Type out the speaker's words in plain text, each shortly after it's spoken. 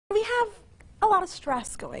have a lot of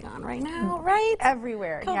stress going on right now, right?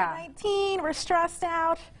 Everywhere, yeah. COVID-19, we're stressed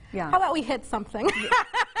out. Yeah. How about we hit something?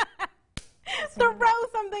 Throw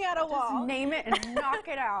something at a wall. Just name it and knock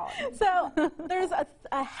it out. So there's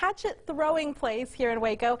a hatchet throwing place here in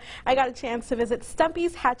Waco. I got a chance to visit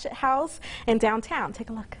Stumpy's Hatchet House in downtown. Take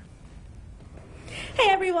a look. Hey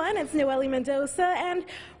everyone, it's Noelle Mendoza, and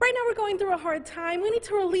right now we're going through a hard time. We need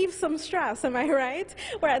to relieve some stress, am I right?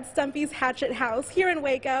 We're at Stumpy's Hatchet House here in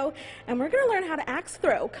Waco, and we're going to learn how to axe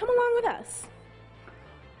throw. Come along with us.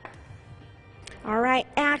 All right,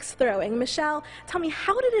 axe throwing. Michelle, tell me,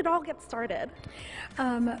 how did it all get started?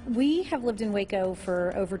 We have lived in Waco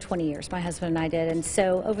for over 20 years, my husband and I did, and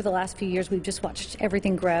so over the last few years we've just watched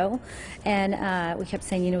everything grow, and we kept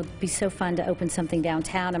saying, you know, it would be so fun to open something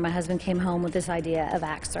downtown, and my husband came home with this idea of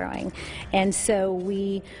axe throwing, and so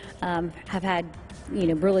we have had, you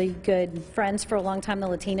know, really good friends for a long time, the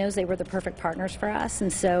Latinos. They were the perfect partners for us,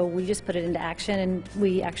 and so we just put it into action, and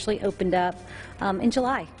we actually opened up in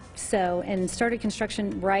July. So, and started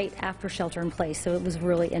construction right after shelter in place, so it was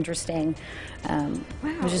really interesting. Wow.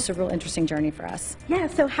 It was just a real interesting journey for us. Yeah,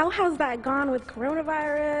 so how has that gone with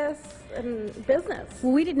coronavirus and business?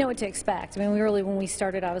 Well, we didn't know what to expect. I mean, when we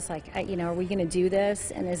started, I was like, you know, are we going to do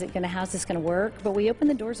this, and how's this going to work? But we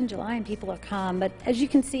opened the doors in July, and people have come. But as you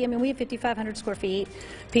can see, I mean, we have 5,500 square feet.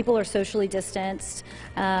 People are socially distanced,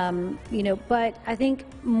 you know, but I think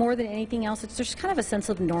more than anything else, there's kind of a sense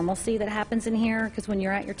of normalcy that happens in here, because when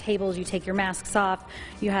you're at your tables, you take your masks off,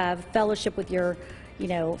 you have fellowship with your, you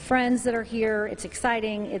know, friends that are here. It's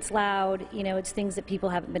exciting, it's loud, you know, it's things that people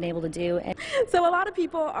haven't been able to do. And so a lot of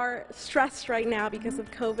people are stressed right now because of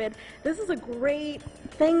COVID. This is a great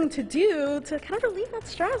thing to do to kind of relieve that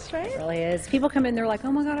stress, right? It really is. People come in, they're like,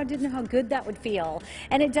 oh my God, I didn't know how good that would feel.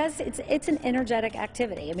 And it does, it's an energetic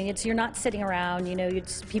activity. I mean, you're not sitting around, you know,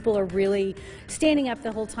 people are really standing up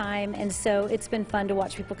the whole time, and so it's been fun to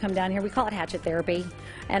watch people come down here. We call it hatchet therapy,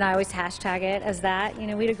 and I always hashtag it as that. You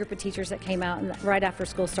know, we had a group of teachers that came out and right after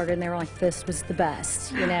school started, and they were like, this was the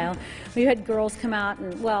best, you know. We had girls come out,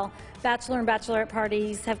 and, well, bachelor and bachelorette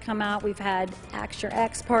parties have come out. We've had Axe Your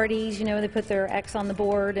Ex parties, you know, they put their ex on the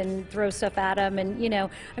board and throw stuff at them, and, you know,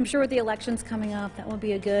 I'm sure with the elections coming up, that would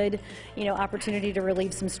be a good, you know, opportunity to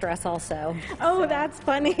relieve some stress also. Oh, so. That's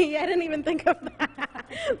funny. I didn't even think of that.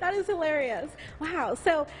 That is hilarious. Wow.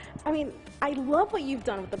 So, I mean, I love what you've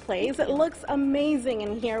done with the place. It looks amazing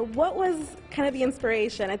in here. What was kind of the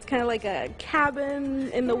inspiration? It's kind of like a cabin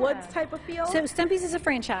in the woods type of feel? So Stumpy's is a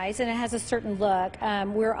franchise, and it has a certain look.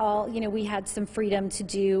 We're all, you know, we had some freedom to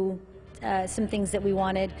do some things that we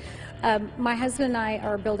wanted. My husband and I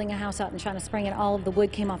are building a house out in China Spring, and all of the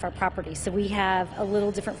wood came off our property. So we have a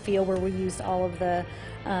little different feel where we used all of the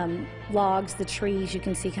logs, the trees, you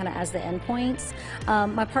can see kind of as the endpoints.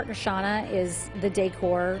 My partner Shauna is the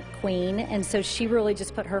decor queen, and so she really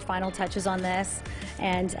just put her final touches on this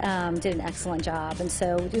and did an excellent job. And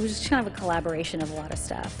so it was just kind of a collaboration of a lot of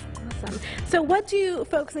stuff. Awesome. So what do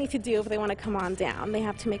folks need to do if they want to come on down? They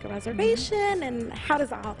have to make a reservation, and how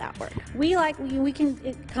does all that work? We can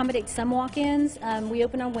accommodate some walk-ins. We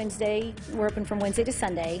open on Wednesday. We're open from Wednesday to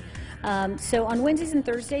Sunday. So on Wednesdays and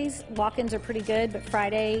Thursdays, walk-ins are pretty good, but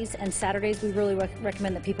Fridays and Saturdays, we really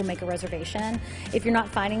recommend that people make a reservation. If you're not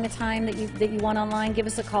finding the time that you want online, give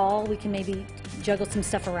us a call. We can maybe juggle some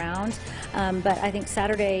stuff around. But I think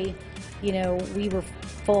Saturday, you know, we were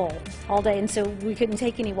full all day, and so we couldn't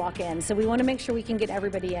take any walk-ins. So we want to make sure we can get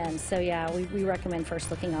everybody in. So yeah, we recommend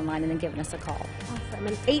first looking online and then giving us a call. Awesome.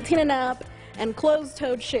 And 18 and up. And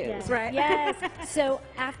closed-toed shoes, yes. Right? Yes. So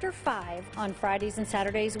after 5 on Fridays and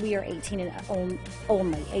Saturdays, we are 18 and up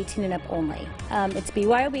only. 18 and up only. It's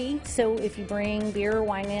BYOB, so if you bring beer or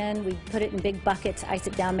wine in, we put it in big buckets, ice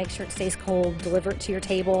it down, make sure it stays cold, deliver it to your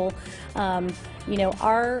table. You know,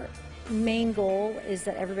 our main goal is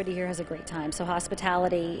that everybody here has a great time. So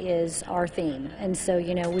hospitality is our theme, and so,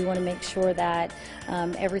 you know, we want to make sure that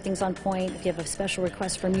everything's on point. If you have a special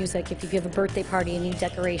request for music, if you have a birthday party and need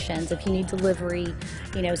decorations, if you need delivery,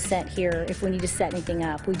 you know, sent here, if we need to set anything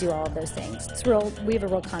up, we do all of those things. It's real. We have a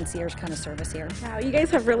real concierge kind of service here. Wow, you guys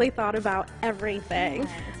have really thought about everything.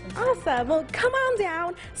 Yeah, awesome. Well, come on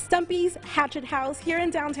down, Stumpy's Hatchet House here in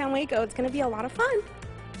downtown Waco. It's going to be a lot of fun.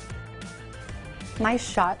 Nice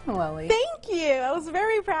shot, Noelle. Thank you. I was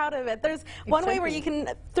very proud of it. There's one way where you can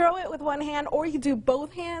throw it with one hand, or you do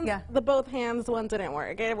both hands. Yeah. The both hands one didn't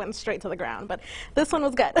work. It went straight to the ground, but this one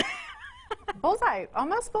was good. Bullseye.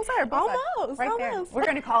 Almost bullseye or bullseye? Almost. Right almost. there. We're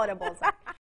going to call it a bullseye.